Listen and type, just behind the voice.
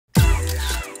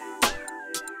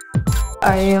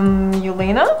I am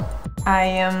Yelena. I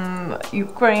am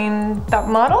Ukraine top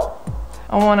model.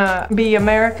 I wanna be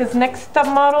America's next top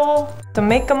model. To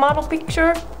make a model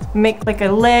picture, make like a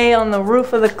lay on the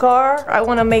roof of the car. I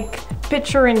wanna make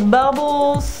picture in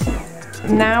bubbles.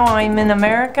 Now I'm in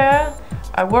America.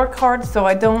 I work hard so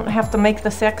I don't have to make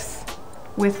the sex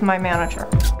with my manager.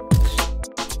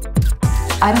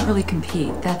 I don't really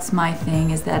compete. That's my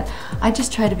thing, is that I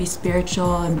just try to be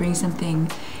spiritual and bring something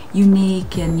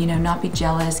unique and, you know, not be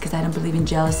jealous, because I don't believe in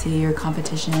jealousy or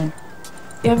competition.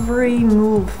 Every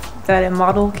move that a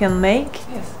model can make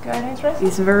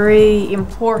is very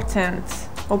important.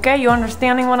 Okay, you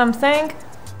understanding what I'm saying?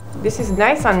 This is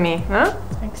nice on me, huh?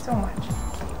 Thanks so much.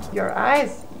 Your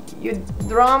eyes, you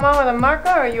draw them out with a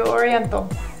marker or you oriental?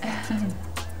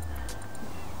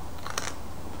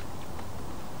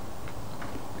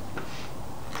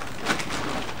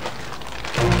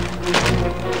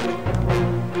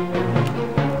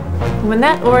 When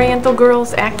that oriental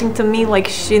girl's acting to me like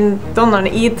she don't wanna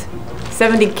eat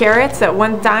 70 carrots at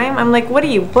one time, I'm like, what are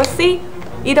you, pussy?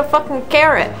 Eat a fucking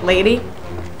carrot, lady.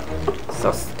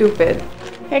 So stupid.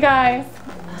 Hey guys,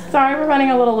 sorry we're running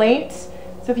a little late.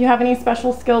 So if you have any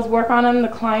special skills, work on them. The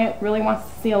client really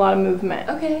wants to see a lot of movement.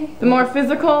 Okay. The more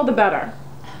physical, the better.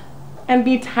 And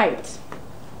be tight.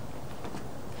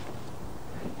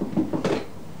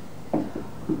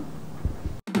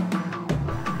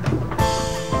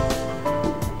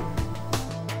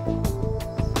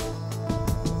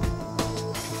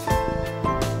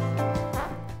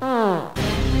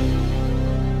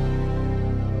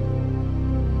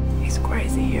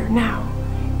 Crazy here now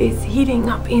is heating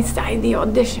up inside the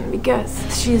audition because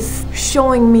she's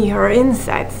showing me her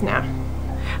insides now.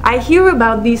 I hear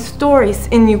about these stories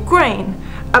in Ukraine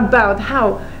about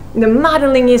how the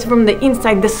modeling is from the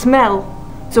inside, the smell.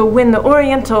 So when the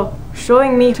Oriental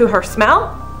showing me to her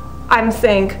smell, I'm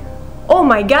saying, oh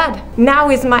my God, now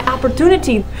is my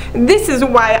opportunity. This is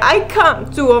why I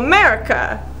come to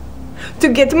America, to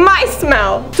get my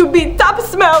smell, to be top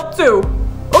smell too,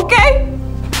 okay?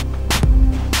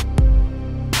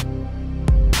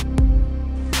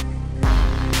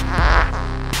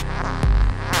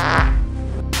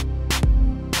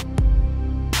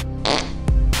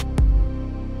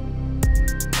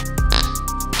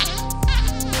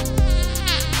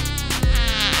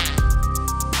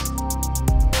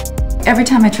 Every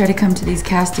time I try to come to these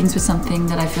castings with something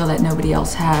that I feel that nobody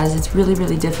else has, it's really,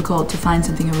 really difficult to find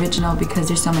something original because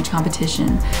there's so much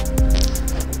competition.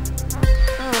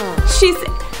 She's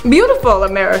a beautiful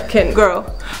American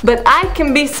girl, but I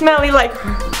can be smelly like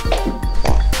her.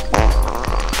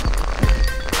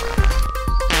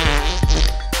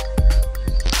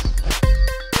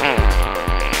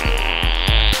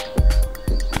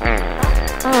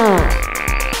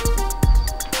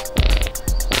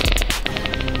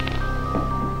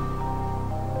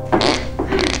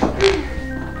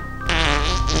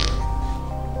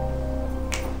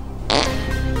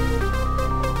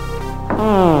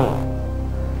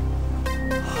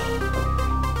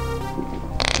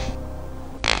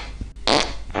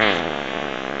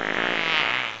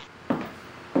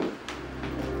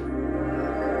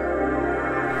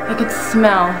 I could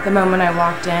smell the moment I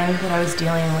walked in that I was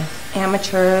dealing with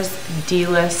amateurs,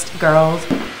 D-list girls.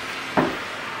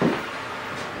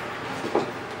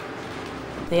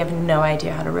 They have no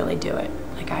idea how to really do it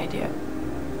like I do.